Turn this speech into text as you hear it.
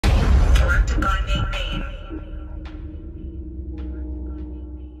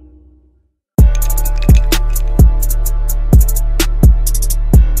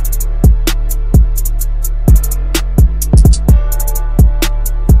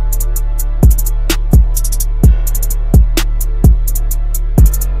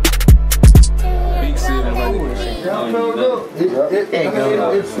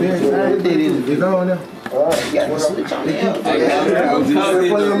bitch on there.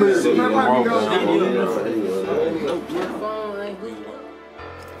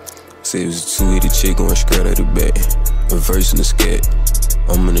 Say it was a 280 chick going straight at the back. A verse in the scat.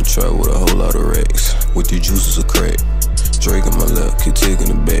 I'm in the trap with a whole lot of racks. With the juices of crack. Drake on my left, keep taking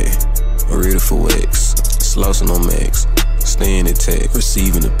the bag. I'm ready for wax. Slossing on max. Staying intact,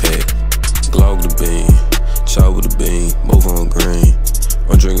 receiving the pack. Glock the bean, chop with the bean, both on green.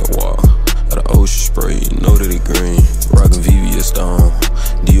 I'm drinking water out of ocean spray, you know that it green. Rockin' VVS Stone,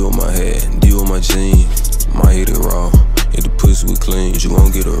 D on my hat, D on my jeans. My hit it raw, hit the pussy with cleans, you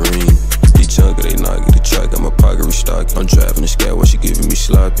won't get a ring. They chunky, they not get a track, got my pocket restocked. I'm driving the scat while she giving me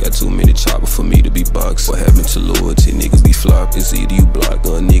sloppy. Got too many choppers for me to be boxed. What happened to loyalty? Niggas be flop. It's either you block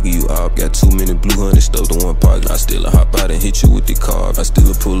or a nigga you op. Got too many blue honey stuffed in one pocket. I still hop out and hit you with the car. I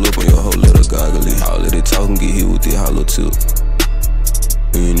still pull up on your whole little goggly. All of the talking get hit with the hollow tip.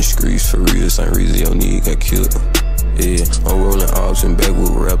 We in the streets for real, same reason your nigga got killed. Yeah, I'm rolling ops and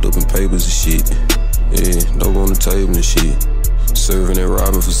backwood wrapped up in papers and shit. Yeah, dope on the table and shit. Serving and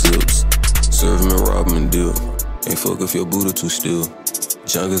robbing for zips. Serving and robbing and dip. Ain't fuck if your booty too still.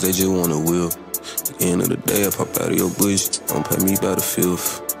 Junkies, they just wanna whip. At the end of the day, I pop out of your bush. Don't pay me by the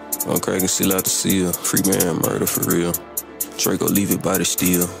fifth. I'm cracking seal out the seal. Free man murder for real. Draco leave it by the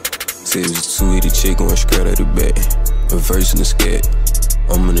steel. Say it was a 280 chick going straight at the back. A verse in the scat.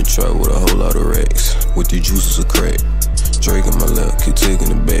 I'm in the trap with a whole lot of racks. With the juices of crack. Drake on my left, keep taking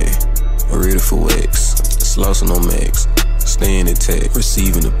the bag. I'm ready for wax. Slossing on max. Staying intact,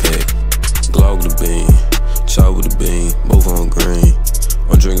 receiving the pack. Glock the bean, chop with the bean, both on green.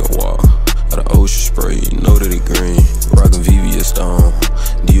 I'm drinking water out of ocean spray, you know that it green. Rockin' VVS Stone,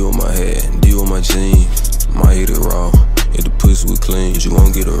 D on my hat, D on my jeans. My hit it raw, hit the pussy with cleans, you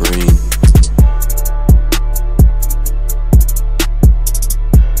won't get a ring.